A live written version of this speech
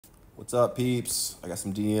What's up, peeps? I got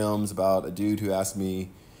some DMs about a dude who asked me,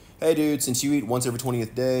 hey, dude, since you eat once every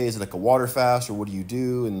 20th day, is it like a water fast or what do you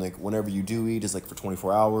do? And like whenever you do eat, is like for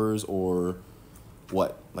 24 hours or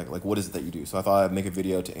what? Like what is it that you do? So I thought I'd make a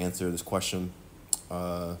video to answer this question.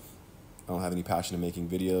 I don't have any passion in making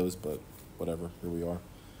videos, but whatever, here we are.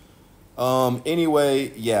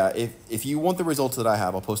 Anyway, yeah, if you want the results that I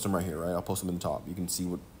have, I'll post them right here, right? I'll post them in the top. You can see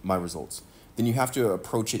what my results. Then you have to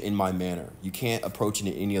approach it in my manner. You can't approach it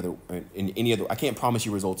in any other. I can't promise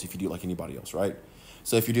you results if you do it like anybody else, right?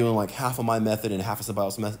 So if you're doing like half of my method and half of somebody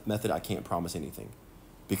else's method, I can't promise anything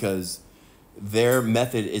because their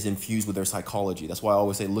method is infused with their psychology. That's why I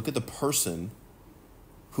always say, look at the person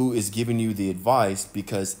who is giving you the advice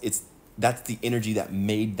because that's the energy that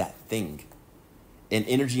made that thing. And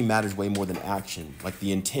energy matters way more than action. Like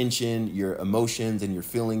the intention, your emotions, and your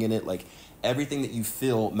feeling in it, like everything that you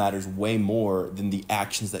feel matters way more than the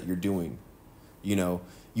actions that you're doing. You know,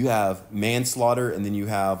 you have manslaughter and then you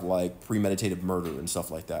have like premeditated murder and stuff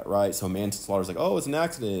like that, right? So manslaughter is like, oh, it's an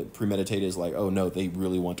accident. Premeditated is like, oh no, they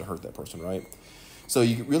really want to hurt that person, right? So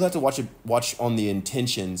you really have to watch on the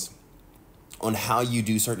intentions on how you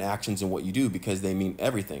do certain actions and what you do because they mean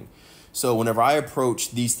everything. So whenever I approach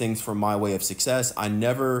these things from my way of success, I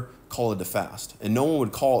never call it a fast. And no one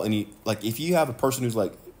would call any, like if you have a person who's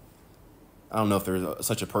like, I don't know if there's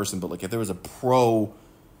such a person, but like if there was a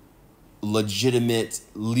legitimate,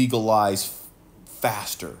 legalized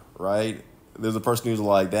faster, right? There's a person who's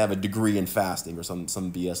like, they have a degree in fasting or some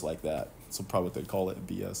BS like that. So probably what they'd call it,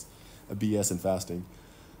 a BS in fasting.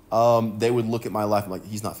 They would look at my life and like,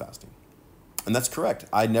 he's not fasting. And that's correct.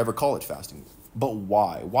 I never call it fasting. But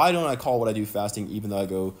why? Why don't I call what I do fasting even though I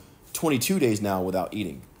go 22 days now without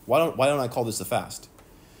eating? Why don't I call this a fast?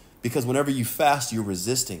 Because whenever you fast, you're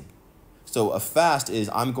resisting. So a fast is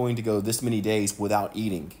I'm going to go this many days without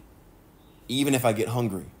eating, even if I get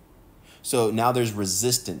hungry. So now there's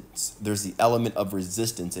resistance. There's the element of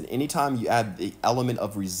resistance. And anytime you add the element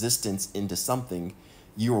of resistance into something,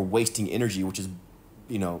 you are wasting energy, which is,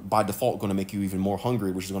 you know, by default going to make you even more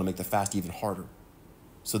hungry, which is going to make the fast even harder.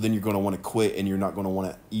 So then you're going to want to quit and you're not going to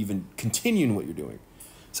want to even continue in what you're doing.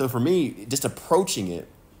 So for me, just approaching it,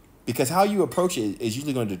 because how you approach it is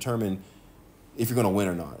usually going to determine if you're going to win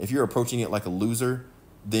or not. If you're approaching it like a loser,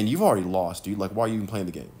 then you've already lost, dude. Like, why are you even playing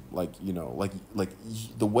the game? Like, you know, like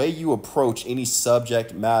the way you approach any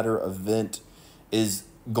subject matter event is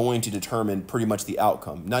going to determine pretty much the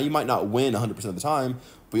outcome. Now, you might not win 100% of the time,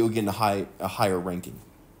 but you'll get in a higher ranking.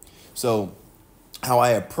 So how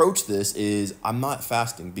I approach this is I'm not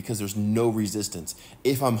fasting because there's no resistance.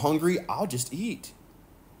 If I'm hungry, I'll just eat.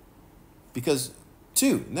 Because,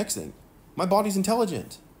 next thing, my body's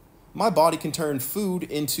intelligent. My body can turn food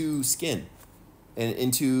into skin and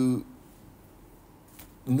into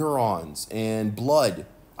neurons and blood.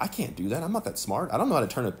 I can't do that. I'm not that smart. I don't know how to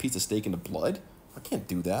turn a piece of steak into blood. I can't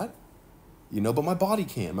do that. You know, but my body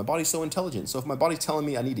can. My body's so intelligent. So if my body's telling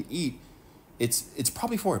me I need to eat, it's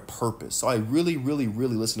probably for a purpose. So I really, really,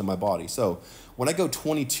 really listen to my body. So when I go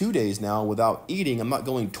 22 days now without eating, I'm not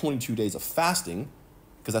going 22 days of fasting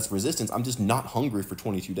because that's resistance. I'm just not hungry for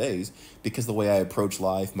 22 days because the way I approach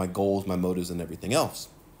life, my goals, my motives, and everything else.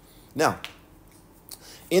 Now,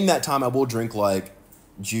 in that time, I will drink like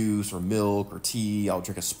juice or milk or tea. I'll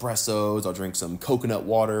drink espressos. I'll drink some coconut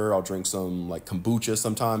water. I'll drink some like kombucha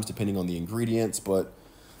sometimes, depending on the ingredients. But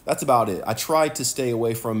that's about it. I try to stay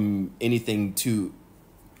away from anything too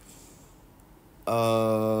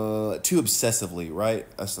obsessively, right?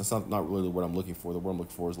 That's not really what I'm looking for. The word I'm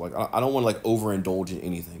looking for is like, I don't want to like overindulge in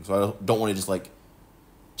anything. So I don't want to just like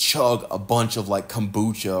chug a bunch of like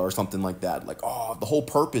kombucha or something like that. Like, oh, the whole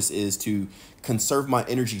purpose is to conserve my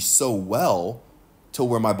energy so well to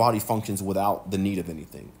where my body functions without the need of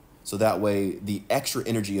anything. So that way, the extra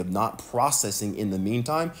energy of not processing in the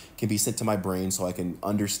meantime can be sent to my brain so I can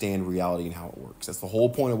understand reality and how it works. That's the whole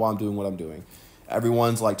point of why I'm doing what I'm doing.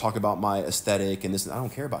 Everyone's like talking about my aesthetic and this. I don't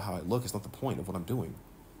care about how I look. It's not the point of what I'm doing.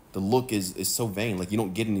 The look is so vain. Like you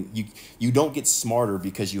don't get you don't get smarter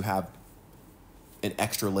because you have an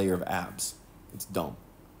extra layer of abs. It's dumb.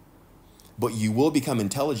 But you will become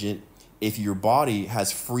intelligent if your body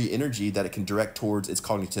has free energy that it can direct towards its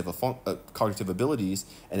cognitive abilities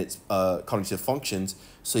and its cognitive functions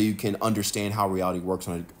so you can understand how reality works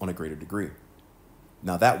on a greater degree.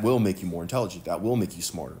 Now, that will make you more intelligent. That will make you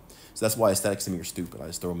smarter. So that's why aesthetics to me are stupid. I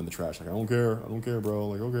just throw them in the trash. Like, I don't care, bro.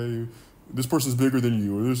 Like, okay, this person's bigger than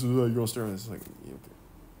you. Or this is, you're going to stare at it. It's like,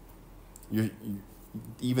 okay.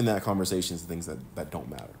 Even that conversation is things that don't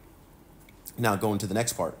matter. Now, going to the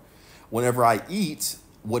next part. Whenever I eat,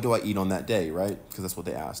 what do I eat on that day, right? Because that's what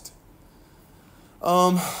they asked.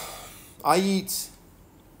 I eat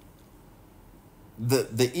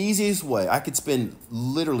The easiest way, I could spend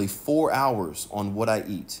literally 4 hours on what I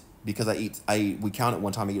eat, because we counted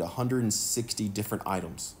one time, I eat 160 different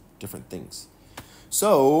items, different things.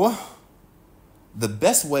 So the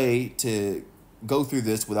best way to go through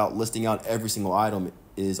this without listing out every single item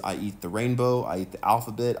is I eat the rainbow, I eat the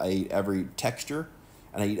alphabet, I eat every texture,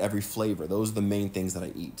 and I eat every flavor. Those are the main things that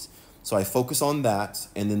I eat. So I focus on that,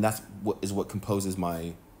 and then that's what composes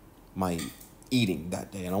my eating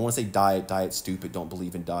that day. And I want to say diet's stupid, don't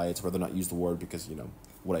believe in diets, rather not use the word because,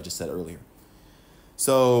 what I just said earlier.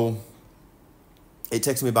 So it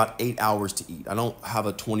takes me about 8 hours to eat. I don't have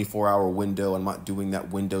a 24-hour window. I'm not doing that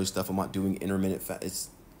window stuff. I'm not doing intermittent fast.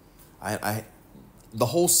 The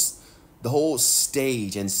whole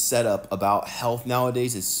stage and setup about health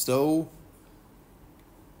nowadays is so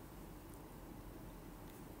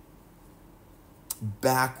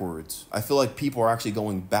backwards. I feel like people are actually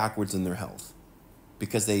going backwards in their health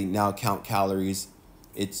because they now count calories.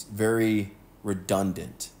 It's very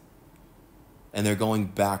redundant, and they're going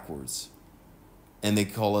backwards, and they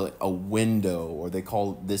call it a window, or they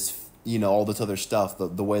call this, all this other stuff,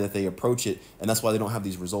 the way that they approach it, and that's why they don't have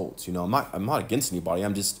these results. I'm not against anybody.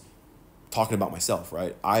 I'm just talking about myself,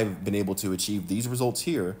 right? I've been able to achieve these results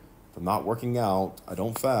here from not working out. I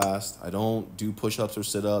don't fast. I don't do push-ups or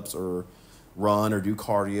sit-ups or run or do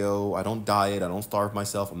cardio. I don't diet. I don't starve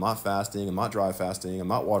myself. I'm not fasting. I'm not dry fasting. I'm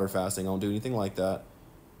not water fasting. I don't do anything like that.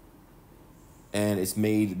 And it's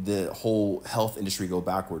made the whole health industry go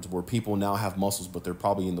backwards, where people now have muscles, but they're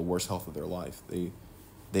probably in the worst health of their life. They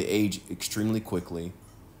age extremely quickly.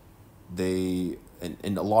 And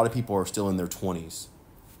a lot of people are still in their 20s.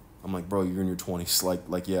 I'm like, bro, you're in your 20s.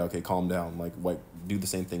 Like, yeah, okay, calm down. Like, do the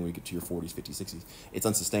same thing when you get to your 40s, 50s, 60s. It's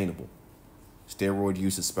unsustainable. Steroid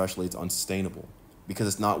use especially, it's unsustainable because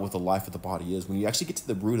it's not what the life of the body is. When you actually get to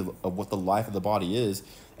the root of what the life of the body is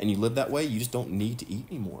and you live that way, you just don't need to eat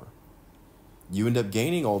anymore. You end up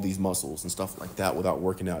gaining all these muscles and stuff like that without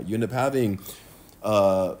working out. You end up having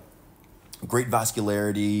great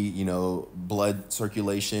vascularity, blood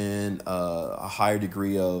circulation, a higher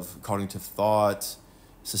degree of cognitive thought,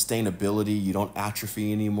 sustainability. You don't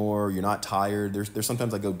atrophy anymore. You're not tired. There's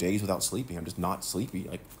sometimes I go days without sleeping. I'm just not sleepy.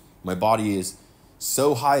 Like, my body is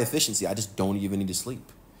so high efficiency, I just don't even need to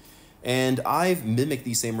sleep. And I've mimicked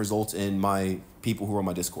these same results in my people who are on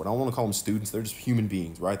my Discord. I don't want to call them students. They're just human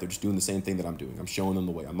beings, right? They're just doing the same thing that I'm doing. I'm showing them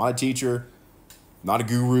the way. I'm not a teacher, not a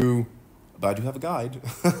guru, but I do have a guide.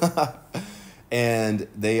 And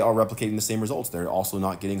they are replicating the same results. They're also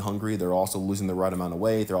not getting hungry. They're also losing the right amount of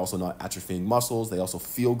weight. They're also not atrophying muscles. They also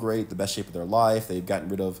feel great, the best shape of their life. They've gotten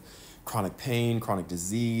rid of chronic pain, chronic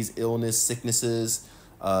disease, illness, sicknesses,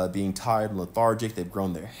 being tired and lethargic. They've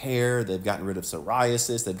grown their hair. They've gotten rid of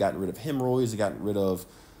psoriasis. They've gotten rid of hemorrhoids. They've gotten rid of,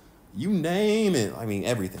 you name it. I mean,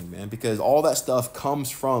 everything, man, because all that stuff comes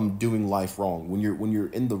from doing life wrong. When you're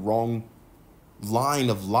in the wrong line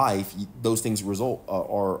of life, those things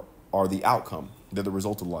are the outcome. They're the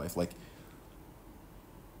result of life. Like,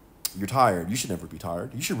 you're tired. You should never be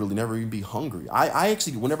tired. You should really never even be hungry. I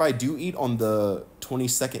actually, whenever I do eat on the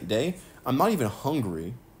 22nd day, I'm not even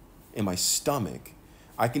hungry in my stomach.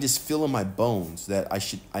 I can just feel in my bones that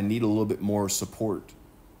I need a little bit more support.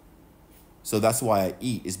 So that's why I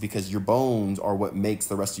eat, is because your bones are what makes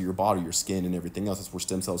the rest of your body, your skin and everything else. That's where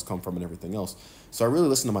stem cells come from and everything else. So I really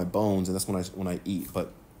listen to my bones, and that's when I eat.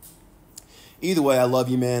 But either way, I love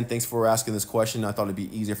you, man. Thanks for asking this question. I thought it'd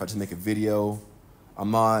be easier if I just make a video. I'm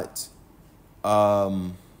not, nah,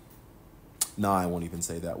 I won't even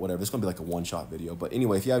say that. Whatever. It's going to be like a one-shot video. But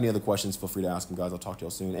anyway, if you have any other questions, feel free to ask them, guys. I'll talk to y'all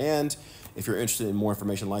soon. And if you're interested in more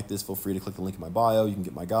information like this, feel free to click the link in my bio. You can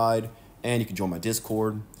get my guide, and you can join my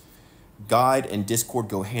Discord. Guide and Discord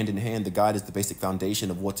go hand in hand. The guide is the basic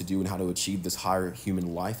foundation of what to do and how to achieve this higher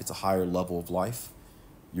human life. It's a higher level of life.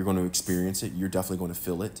 You're going to experience it. You're definitely going to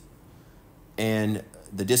feel it. And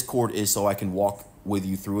the Discord is so I can walk with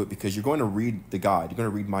you through it, because you're going to read the guide. You're going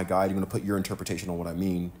to read my guide. You're going to put your interpretation on what I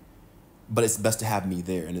mean. But it's best to have me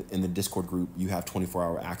there. And in the Discord group, you have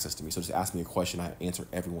 24-hour access to me. So just ask me a question. I answer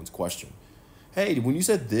everyone's question. Hey, when you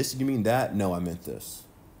said this, did you mean that? No, I meant this.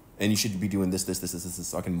 And you should be doing this,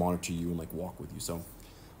 so I can monitor you and like walk with you. So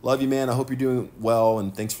love you, man. I hope you're doing well.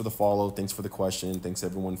 And thanks for the follow. Thanks for the question. Thanks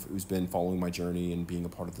everyone who's been following my journey and being a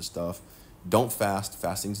part of this stuff. Don't fast.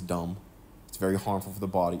 Fasting's dumb. It's very harmful for the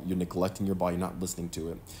body. You're neglecting your body, not listening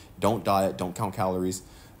to it. Don't diet. Don't count calories.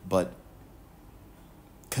 But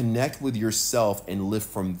connect with yourself and live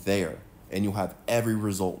from there. And you'll have every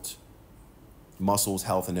result. Muscles,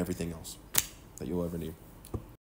 health, and everything else that you'll ever need.